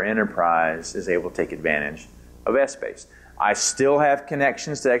entire enterprise is able to take advantage of Essbase. I still have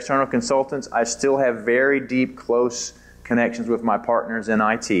connections to external consultants. I still have very deep, close connections with my partners in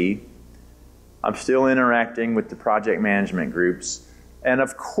IT. I'm still interacting with the project management groups. And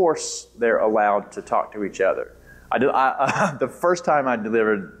of course, they're allowed to talk to each other. The first time I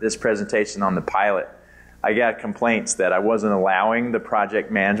delivered this presentation on the pilot, I got complaints that I wasn't allowing the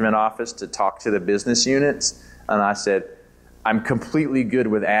project management office to talk to the business units. And I said, I'm completely good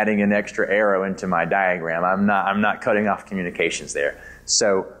with adding an extra arrow into my diagram. I'm not cutting off communications there.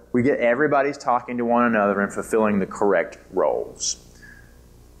 So we get everybody's talking to one another and fulfilling the correct roles.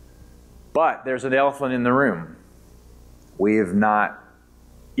 But there's an elephant in the room. We have not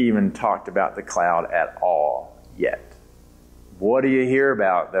even talked about the cloud at all yet. What do you hear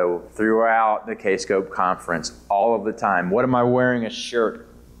about, though, throughout the Kscope conference all of the time? What am I wearing a shirt?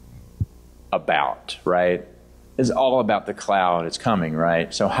 about, right? It's all about the cloud. It's coming,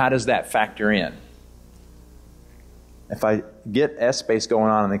 right? So how does that factor in? If I get Essbase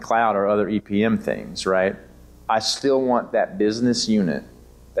going on in the cloud or other EPM things, right, I still want that business unit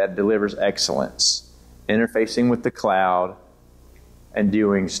that delivers excellence, interfacing with the cloud and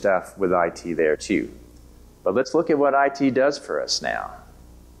doing stuff with IT there too. But let's look at what IT does for us now.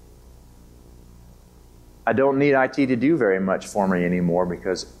 I don't need IT to do very much for me anymore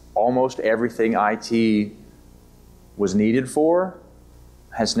because almost everything IT was needed for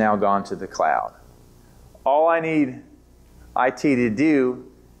has now gone to the cloud. All I need IT to do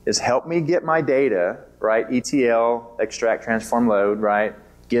is help me get my data, right? ETL, extract, transform, load, right?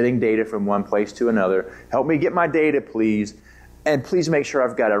 Getting data from one place to another. Help me get my data, please. And please make sure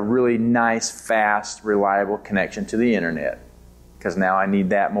I've got a really nice, fast, reliable connection to the internet, because now I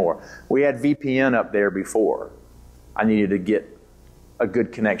need that more. We had VPN up there before. I needed to get a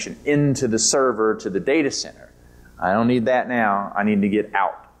good connection into the server to the data center. I don't need that now. I need to get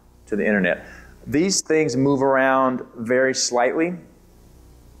out to the internet. These things move around very slightly,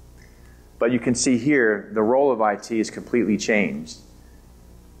 but you can see here the role of IT is completely changed.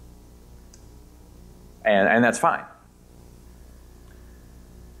 And that's fine.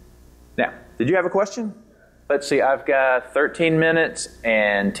 Now, did you have a question? Let's see, I've got 13 minutes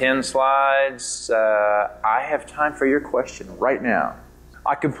and 10 slides. I have time for your question right now.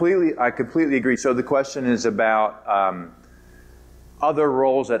 I completely agree. So the question is about other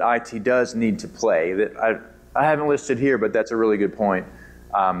roles that IT does need to play that I haven't listed here, but that's a really good point,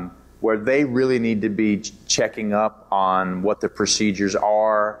 where they really need to be checking up on what the procedures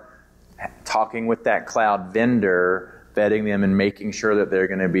are, talking with that cloud vendor, vetting them and making sure that they're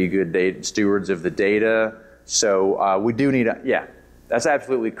going to be good stewards of the data. So we do need yeah, that's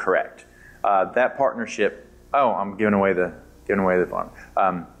absolutely correct. That partnership, oh, I'm giving away the farm.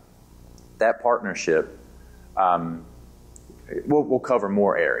 That partnership, we'll cover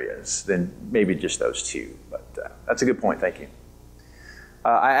more areas than maybe just those two, but that's a good point, thank you.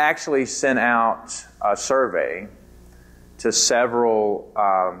 I actually sent out a survey to several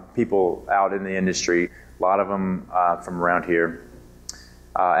people out in the industry, a lot of them from around here,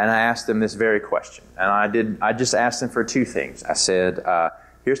 and I asked them this very question. And I just asked them for two things. I said,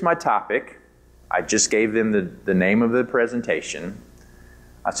 here's my topic. I just gave them the name of the presentation.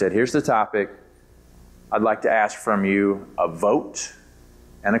 I said, here's the topic. I'd like to ask from you a vote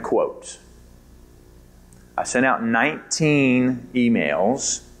and a quote. I sent out 19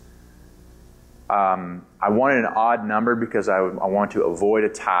 emails. I wanted an odd number because I want to avoid a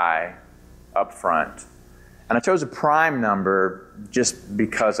tie up front. And I chose a prime number just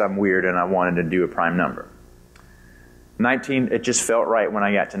because I'm weird and I wanted to do a prime number. 19, it just felt right when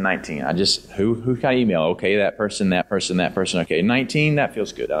I got to 19. I just, who can I email? Okay, that person, that person, that person. Okay, 19, that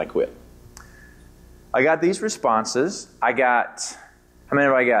feels good. And I quit. I got these responses. I got, how many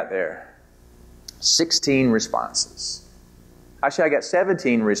have I got there? 16 responses. Actually, I got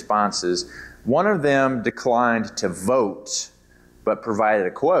 17 responses. One of them declined to vote, but provided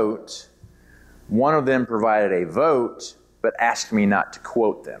a quote. One of them provided a vote, but asked me not to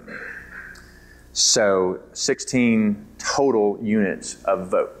quote them. So 16 total units of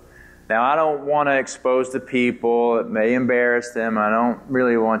vote. Now, I don't want to expose the people. It may embarrass them. I don't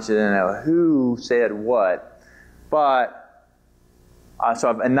really want you to know who said what. But, so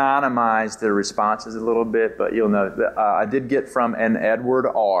I've anonymized the responses a little bit, but you'll know that I did get from an Edward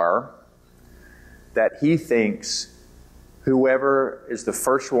R. that he thinks whoever is the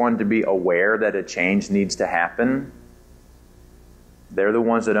first one to be aware that a change needs to happen, they're the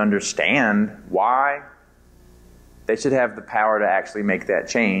ones that understand why. They should have the power to actually make that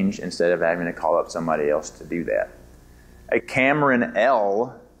change instead of having to call up somebody else to do that. A Cameron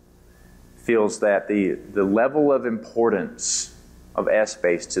L. feels that the level of importance of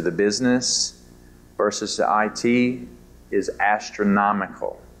Essbase to the business versus to IT is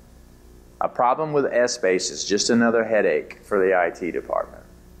astronomical. A problem with Essbase is just another headache for the IT department.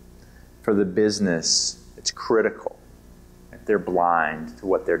 For the business, it's critical. They're blind to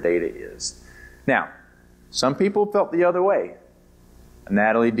what their data is. Now, some people felt the other way.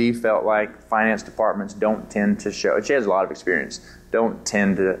 Natalie D. felt like finance departments don't tend to show, she has a lot of experience, don't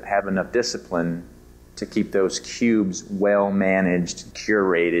tend to have enough discipline to keep those cubes well managed,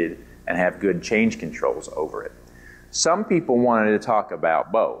 curated, and have good change controls over it. Some people wanted to talk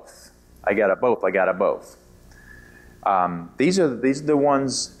about both. I got a both. These are the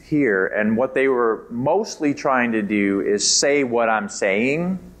ones here, and what they were mostly trying to do is say what I'm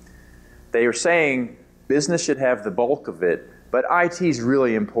saying. They were saying business should have the bulk of it, but IT is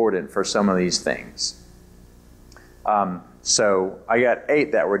really important for some of these things. So I got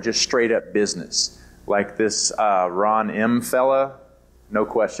 8 that were just straight up business. Like this Ron M. fella, no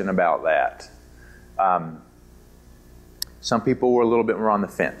question about that. Some people were a little bit more on the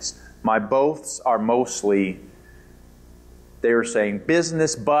fence. My boths are mostly, they were saying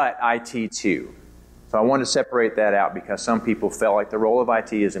business but IT too. So I wanted to separate that out because some people felt like the role of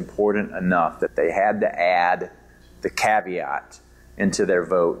IT is important enough that they had to add the caveat into their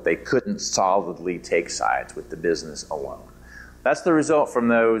vote. They couldn't solidly take sides with the business alone. That's the result from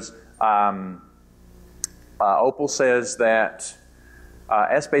those. Opal says that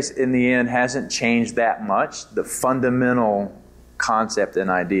Essbase in the end hasn't changed that much. The fundamental concept and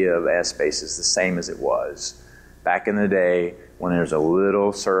idea of Essbase is the same as it was back in the day when there's a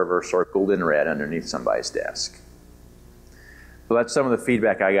little server circled in red underneath somebody's desk. So that's some of the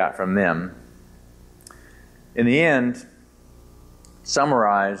feedback I got from them. In the end,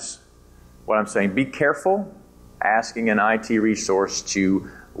 summarize what I'm saying. Be careful asking an IT resource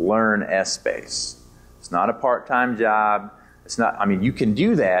to learn Essbase. It's not a part-time job. It's not, I mean, you can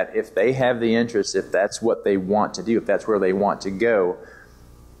do that if they have the interest, if that's what they want to do, if that's where they want to go.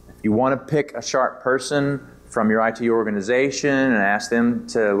 If you want to pick a sharp person from your IT organization and ask them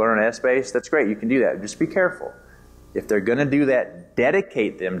to learn Essbase, that's great. You can do that. Just be careful. If they're going to do that,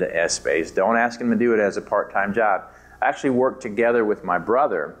 dedicate them to Essbase. Don't ask them to do it as a part-time job. I actually worked together with my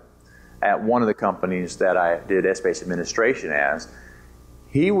brother at one of the companies that I did Essbase administration as.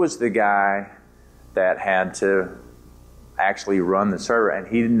 He was the guy that had to actually run the server, and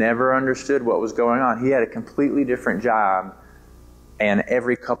he never understood what was going on. He had a completely different job, and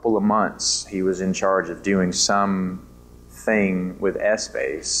every couple of months he was in charge of doing some thing with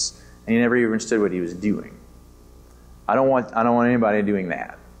Essbase, and he never even understood what he was doing. I don't want anybody doing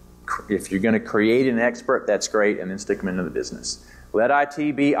that. If you're going to create an expert, that's great, and then stick them into the business. Let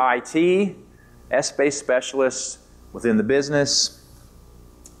IT be IT, Essbase specialists within the business,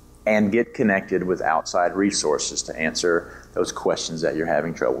 and get connected with outside resources to answer those questions that you're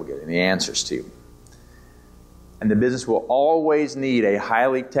having trouble getting the answers to. And the business will always need a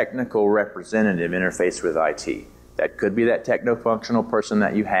highly technical representative interface with IT. That could be that techno-functional person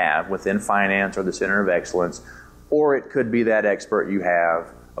that you have within finance or the Center of Excellence, or it could be that expert you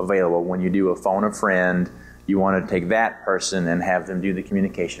have available when you do a phone a friend. You want to take that person and have them do the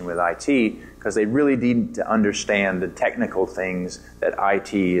communication with IT, because they really need to understand the technical things that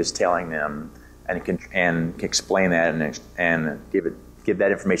IT is telling them and can explain that and give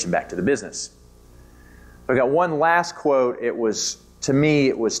that information back to the business. So I got one last quote. To me,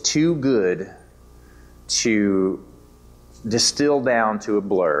 it was too good to distill down to a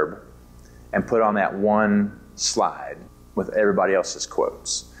blurb and put on that one slide with everybody else's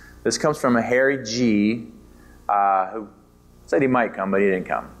quotes. This comes from a Harry G., who said he might come, but he didn't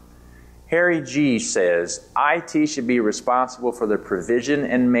come. Harry G. says, IT should be responsible for the provision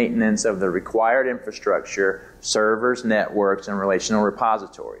and maintenance of the required infrastructure, servers, networks, and relational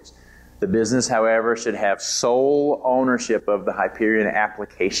repositories. The business, however, should have sole ownership of the Hyperion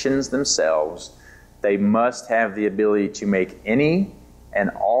applications themselves. They must have the ability to make any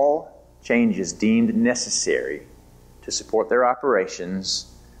and all changes deemed necessary to support their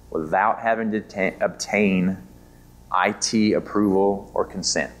operations without having to obtain IT approval or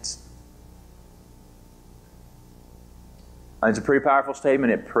consent. It's a pretty powerful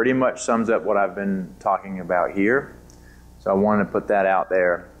statement. It pretty much sums up what I've been talking about here. So I wanted to put that out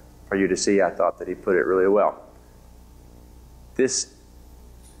there for you to see. I thought that he put it really well. This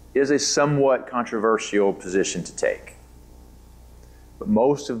is a somewhat controversial position to take. But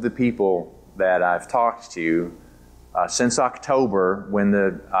most of the people that I've talked to since October, when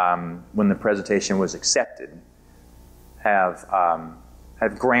the presentation was accepted, have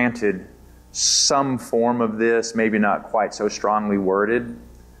granted some form of this, maybe not quite so strongly worded,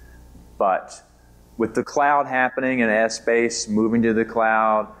 but with the cloud happening and Essbase moving to the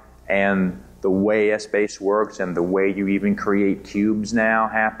cloud and the way Essbase works and the way you even create cubes now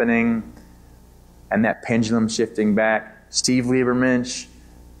happening and that pendulum shifting back, Steve Lieberman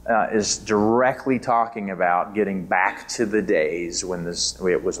is directly talking about getting back to the days when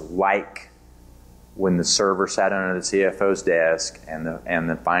it was like when the server sat under the CFO's desk and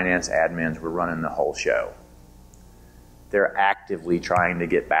the finance admins were running the whole show. They're actively trying to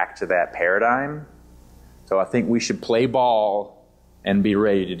get back to that paradigm. So I think we should play ball and be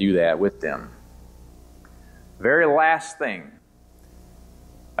ready to do that with them. Very last thing.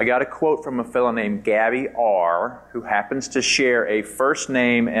 I got a quote from a fellow named Gabby R., who happens to share a first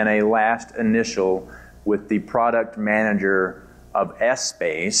name and a last initial with the product manager of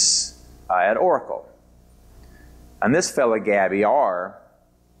Essbase at Oracle. And this fellow, Gabby R.,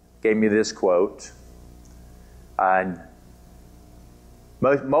 gave me this quote.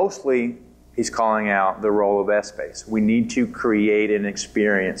 Mostly, he's calling out the role of Essbase. We need to create an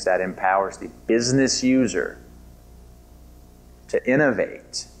experience that empowers the business user to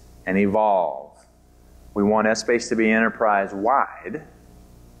innovate and evolve. We want Essbase to be enterprise-wide,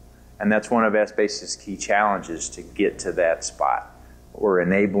 and that's one of Essbase's key challenges to get to that spot. We're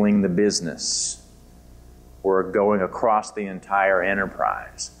enabling the business. We're going across the entire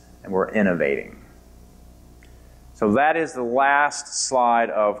enterprise, and we're innovating. So that is the last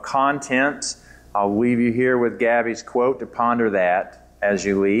slide of content. I'll leave you here with Gabby's quote to ponder that as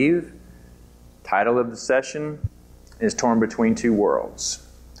you leave. Title of the session is Torn Between Two Worlds.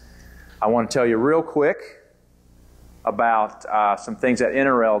 I want to tell you real quick about some things that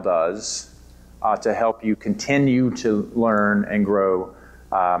NRL does to help you continue to learn and grow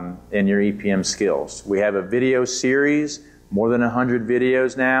in your EPM skills. We have a video series, more than 100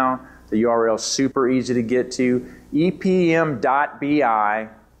 videos now. The URL is super easy to get to,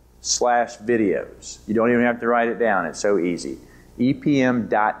 epm.bi/videos. You don't even have to write it down, it's so easy.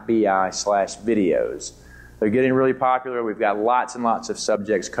 epm.bi/videos. They're getting really popular. We've got lots and lots of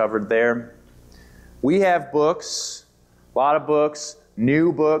subjects covered there. We have books, a lot of books,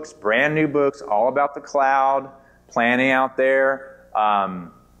 new books, brand new books, all about the cloud, planning out there.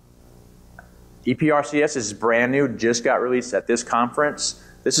 EPRCS is brand new, just got released at this conference.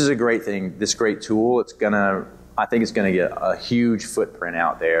 This is a great thing, this great tool. I think it's gonna get a huge footprint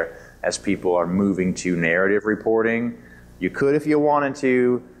out there as people are moving to narrative reporting. You could, if you wanted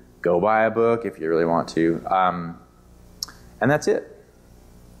to, go buy a book if you really want to. And that's it.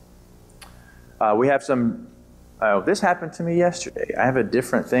 We have some, this happened to me yesterday. I have a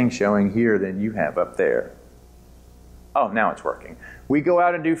different thing showing here than you have up there. Oh, now it's working. We go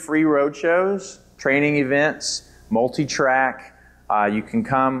out and do free road shows, training events, multi-track. You can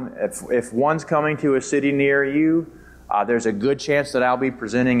come, if one's coming to a city near you, there's a good chance that I'll be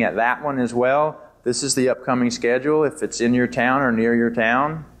presenting at that one as well. This is the upcoming schedule. If it's in your town or near your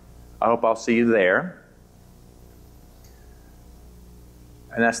town, I hope I'll see you there.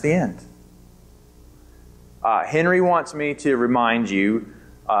 And that's the end. Henry wants me to remind you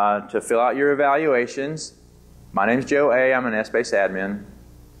to fill out your evaluations. My name's Joe A. I'm an Essbase admin.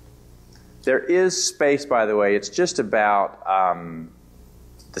 There is space, by the way. It's just about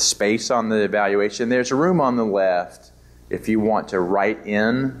the space on the evaluation. There's a room on the left if you want to write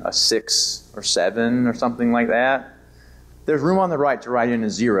in a 6 or 7 or something like that. There's room on the right to write in a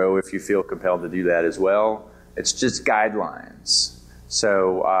 0 if you feel compelled to do that as well. It's just guidelines.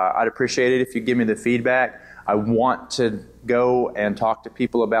 So I'd appreciate it if you give me the feedback. I want to go and talk to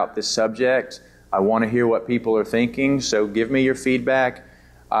people about this subject. I want to hear what people are thinking, so give me your feedback.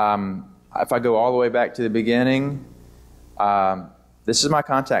 If I go all the way back to the beginning, this is my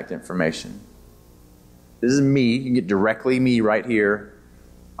contact information. This is me. You can get directly me right here.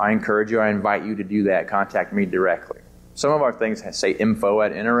 I encourage you, I invite you to do that. Contact me directly. Some of our things say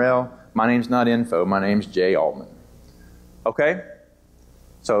info@NRL. My name's not info. My name's Jay Aultman. Okay?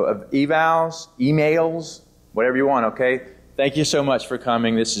 So evals, emails, whatever you want, okay? Thank you so much for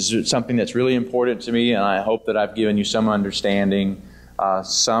coming. This is something that's really important to me, and I hope that I've given you some understanding,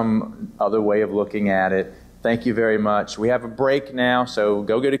 some other way of looking at it. Thank you very much. We have a break now, so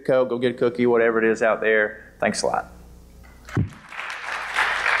go get a Coke, go get a cookie, whatever it is out there. Thanks a lot.